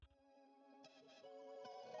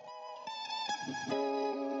Party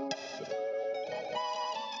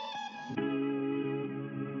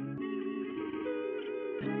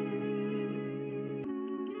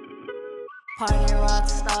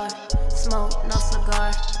rockstar, smoke no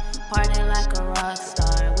cigar. Party like a rock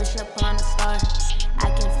star, wish upon a star.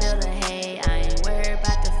 I can feel the hate, I ain't worried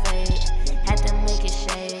about the fate. Had to make it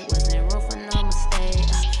shade, wasn't room for no mistake.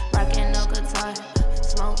 Rockin' no guitar,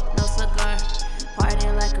 smoke no cigar. Party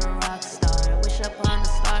like a rock star, wish upon a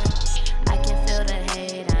star. I can feel the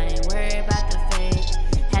hate, I ain't worried about the fate.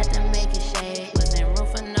 Had to make it shade, wasn't room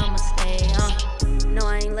for no mistake. No,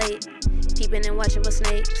 I ain't late, peeping and watching for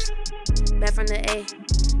snakes. Back from the A,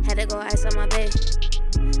 had to go ice on my bay.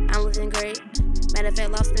 I'm living great, matter of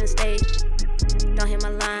fact, lost in the state. Don't hit my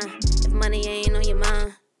line, if money ain't on your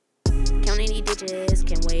mind. Counting these digits,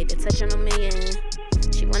 can't wait to touch on a million.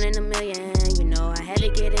 She wanted a million, you know I had to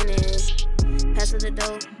get in it. Pass her the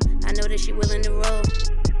dough, I know that she willing to roll.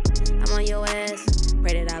 I'm on your ass,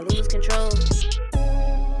 pray that I lose control.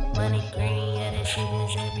 Money green, yeah, that shit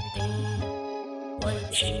is everything.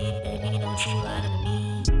 Loyalty, baby, don't you lie to me.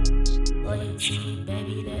 Loyalty,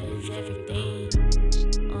 baby, that is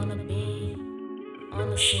everything. On the beat, on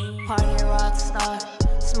the scene. Party rockstar,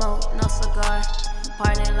 smoke no cigar.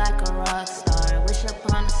 Party like a rock star, wish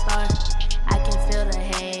upon a star.